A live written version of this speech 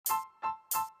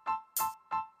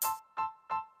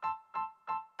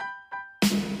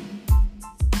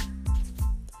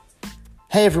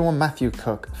Hey everyone, Matthew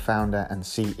Cook, founder and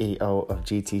CEO of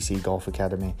GTC Golf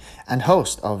Academy and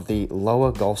host of the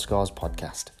Lower Golf Scores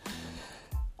podcast.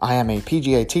 I am a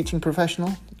PGA teaching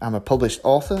professional, I'm a published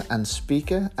author and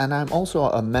speaker, and I'm also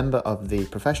a member of the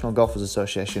Professional Golfers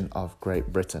Association of Great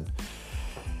Britain.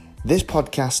 This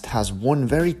podcast has one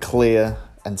very clear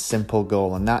and simple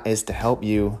goal, and that is to help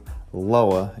you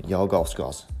lower your golf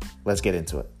scores. Let's get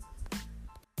into it.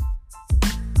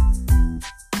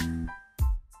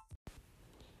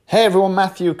 Hey everyone,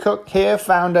 Matthew Cook here,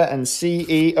 founder and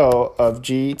CEO of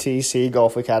GTC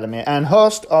Golf Academy and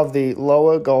host of the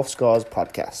Lower Golf Scores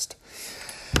podcast.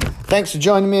 Thanks for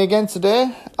joining me again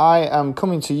today. I am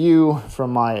coming to you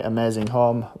from my amazing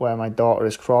home where my daughter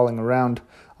is crawling around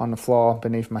on the floor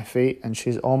beneath my feet and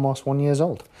she's almost 1 year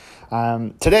old.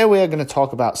 Today we are going to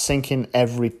talk about sinking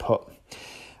every putt,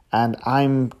 and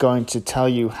I'm going to tell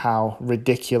you how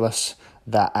ridiculous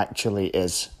that actually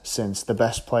is, since the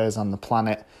best players on the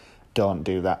planet don't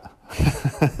do that.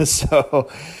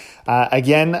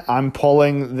 Again, I'm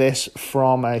pulling this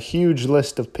from a huge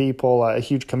list of people, a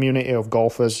huge community of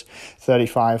golfers,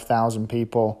 35,000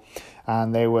 people,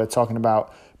 and they were talking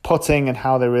about putting and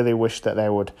how they really wish that they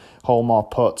would hole more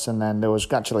putts. And then there was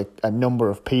actually a number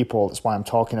of people, that's why I'm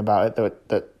talking about it,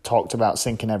 that talked about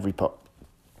sinking every putt.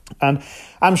 And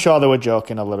I'm sure they were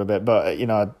joking a little bit, but you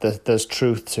know, there's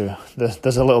truth to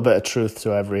there's a little bit of truth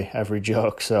to every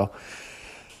joke. So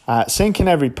sinking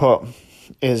every putt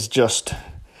is just,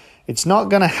 it's not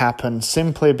going to happen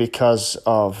simply because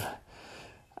of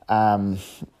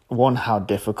one, how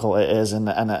difficult it is, and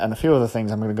a few other things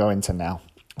I'm going to go into now.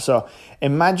 So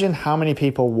imagine how many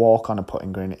people walk on a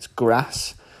putting green. It's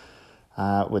grass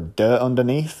with dirt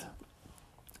underneath.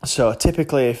 So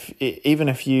typically, even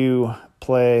if you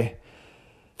play,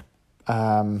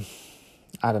 even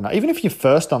if you're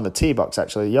first on the tee box,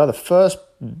 actually, you're the first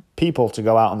people to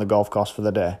go out on the golf course for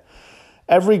the day.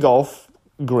 Every golf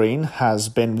green has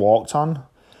been walked on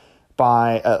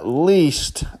by at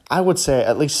least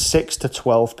 6 to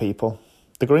 12 people.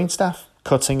 The green staff,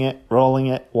 cutting it, rolling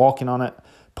it, walking on it,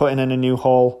 putting in a new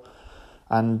hole,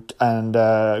 and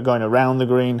going around the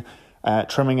green,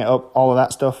 trimming it up, all of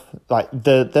that stuff. Like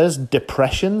there's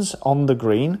depressions on the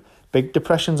green, big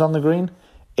depressions on the green,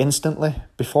 instantly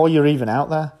before you're even out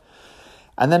there.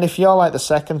 And then if you're like the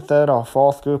second, third, or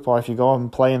fourth group, or if you go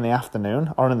and play in the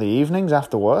afternoon or in the evenings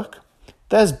after work,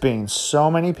 there's been so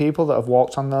many people that have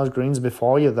walked on those greens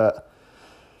before you that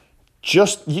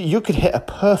just you could hit a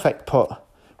perfect putt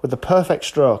with the perfect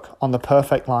stroke on the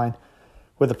perfect line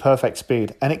with the perfect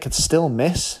speed, and it could still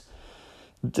miss.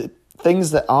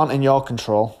 Things that aren't in your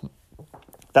control.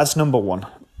 That's number one.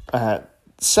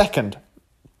 Second,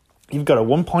 you've got a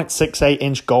 1.68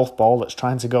 inch golf ball that's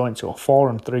trying to go into a 4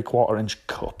 3/4 inch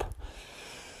cup.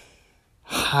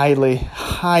 Highly,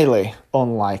 highly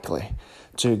unlikely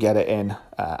to get it in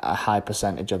a high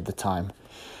percentage of the time.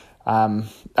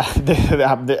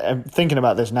 Thinking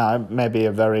about this now, it may be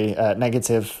a very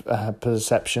negative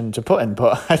perception to put in,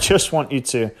 but I just want you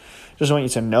to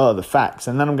know the facts,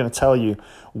 and then I'm going to tell you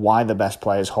why the best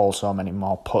players hole so many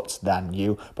more putts than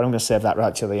you. But I'm going to save that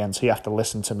right till the end, so you have to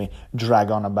listen to me drag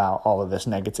on about all of this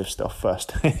negative stuff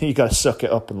first. You got to suck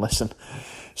it up and listen.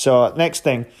 So next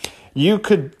thing, you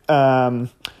could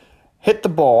hit the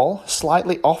ball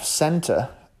slightly off center.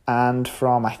 And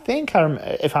from,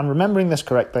 if I'm remembering this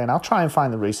correctly, and I'll try and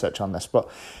find the research on this, but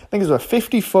I think it's a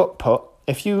 50-foot putt.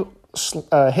 If you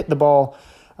hit the ball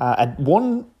at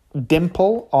one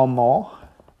dimple or more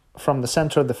from the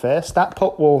center of the face, that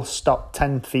putt will stop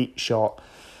 10 feet short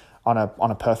on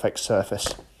a perfect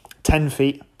surface. 10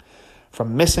 feet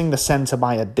from missing the center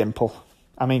by a dimple.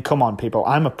 I mean, come on, people.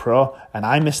 I'm a pro, and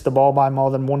I miss the ball by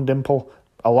more than one dimple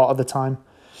a lot of the time.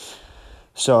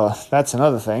 So that's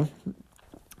another thing.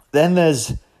 Then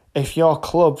there's, if your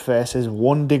club face is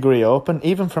 1 degree open,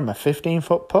 even from a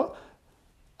 15-foot putt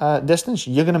distance,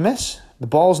 you're going to miss. The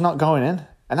ball's not going in,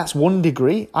 and that's 1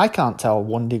 degree. I can't tell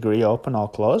 1 degree open or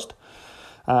closed,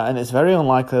 and it's very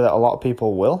unlikely that a lot of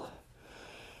people will.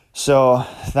 So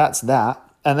that's that.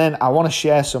 And then I want to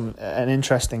share an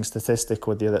interesting statistic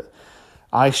with you that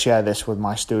I share this with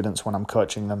my students when I'm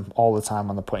coaching them all the time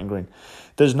on the putting green.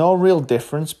 There's no real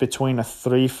difference between a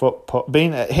 3-foot putt,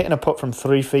 hitting a putt from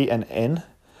 3 feet and in.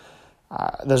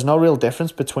 There's no real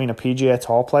difference between a PGA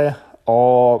Tour player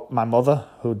or my mother,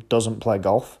 who doesn't play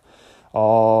golf,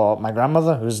 or my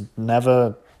grandmother, who's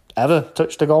never ever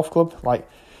touched a golf club. Like,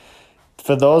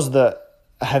 for those that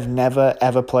have never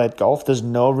ever played golf, there's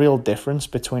no real difference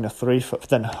between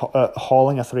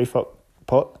hauling a 3-foot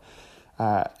putt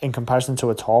in comparison to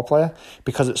a tour player,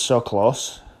 because it's so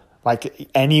close. Like,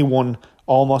 anyone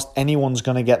Almost anyone's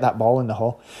going to get that ball in the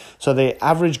hole. So the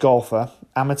average golfer,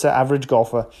 amateur average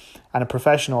golfer, and a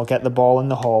professional get the ball in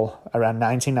the hole around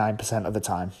 99% of the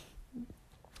time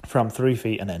from 3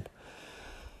 feet and in.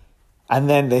 And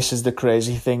then this is the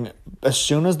crazy thing. As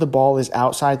soon as the ball is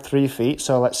outside 3 feet,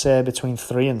 so let's say between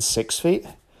 3 and 6 feet,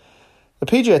 the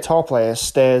PGA Tour player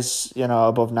stays,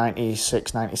 above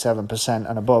 96, 97%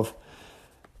 and above.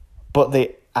 But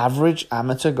the average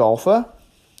amateur golfer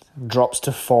drops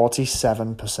to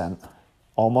 47%,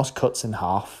 almost cuts in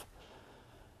half.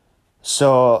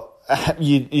 So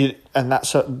and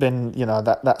that's been,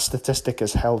 that statistic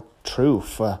has held true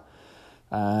for,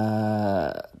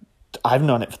 I've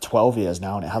known it for 12 years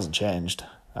now and it hasn't changed.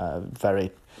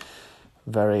 Very,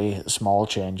 very small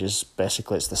changes.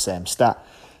 Basically, it's the same stat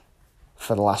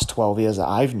for the last 12 years that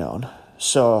I've known.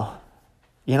 So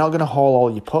you're not going to hole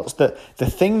all your putts. The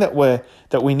thing that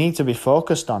we need to be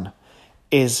focused on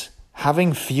is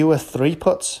having fewer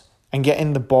 3-putts and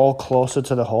getting the ball closer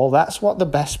to the hole. That's what the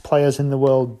best players in the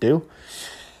world do.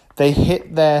 They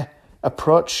hit their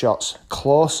approach shots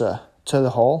closer to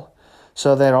the hole,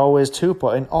 so they're always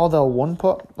 2-putting, or they'll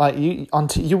 1-putt. Like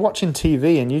you're watching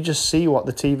TV and you just see what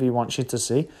the TV wants you to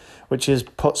see, which is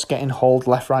putts getting holed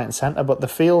left, right, and centre. But the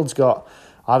field's got,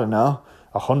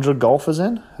 100 golfers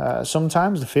in.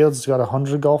 Sometimes the field's got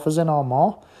 100 golfers in or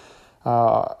more,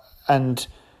 and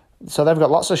so they've got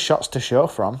lots of shots to show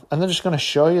from, and they're just going to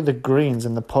show you the greens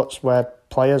and the putts where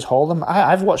players hold them.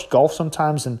 I've watched golf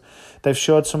sometimes, and they've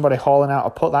showed somebody hauling out a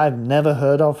putt that I've never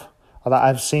heard of, or that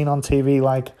I've seen on TV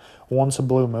like once a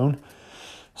blue moon.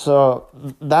 So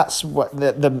that's what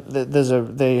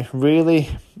they really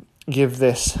give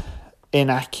this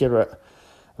inaccurate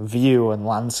view and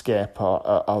landscape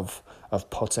of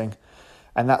putting,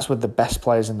 and that's with the best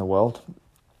players in the world.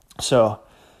 So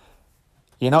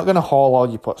you're not going to haul all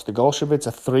your putts. The goal should be to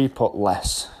 3-putt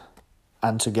less,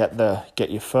 and to get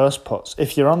your first putts.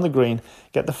 If you're on the green,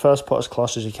 get the first putt as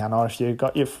close as you can, or if you've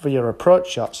got for your approach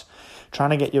shots, trying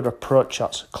to get your approach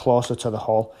shots closer to the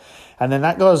hole. And then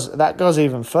that goes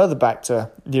even further back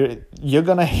to you're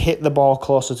going to hit the ball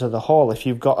closer to the hole if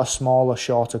you've got a smaller,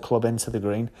 shorter club into the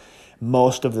green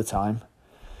most of the time,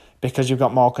 because you've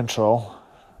got more control.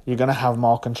 You're going to have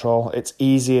more control. It's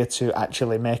easier to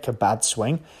actually make a bad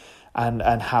swing and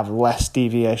have less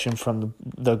deviation from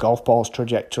the golf ball's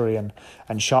trajectory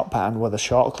and shot pattern with a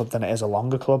shorter club than it is a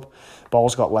longer club.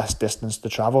 Ball's got less distance to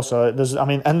travel. So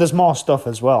there's more stuff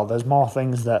as well. There's more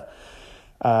things that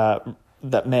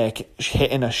make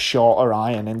hitting a shorter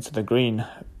iron into the green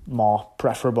more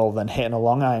preferable than hitting a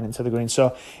long iron into the green.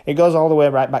 So it goes all the way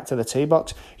right back to the tee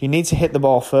box. You need to hit the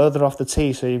ball further off the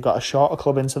tee, so you've got a shorter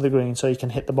club into the green, so you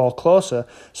can hit the ball closer,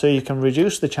 so you can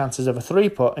reduce the chances of a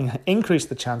 3-putt and increase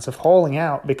the chance of hauling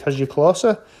out because you're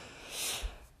closer.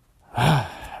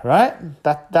 Right?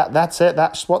 That's it.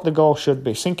 That's what the goal should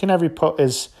be. Sinking every putt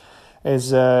is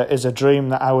a dream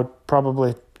that I would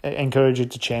probably encourage you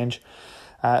to change.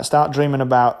 Start dreaming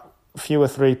about fewer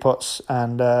 3-putts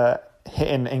and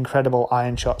hitting incredible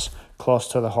iron shots close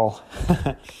to the hole.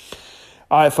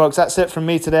 All right, folks, that's it from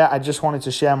me today. I just wanted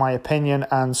to share my opinion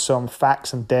and some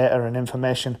facts and data and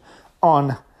information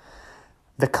on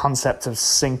the concept of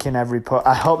sinking every putt.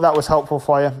 I hope that was helpful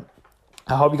for you.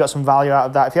 I hope you got some value out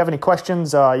of that. If you have any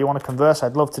questions or you want to converse,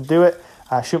 I'd love to do it.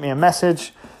 Shoot me a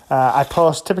message. I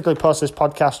typically post this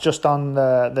podcast just on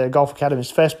the Golf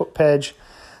Academy's Facebook page,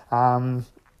 and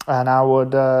I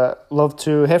would love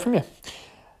to hear from you.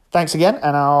 Thanks again,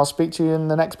 and I'll speak to you in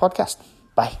the next podcast.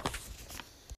 Bye.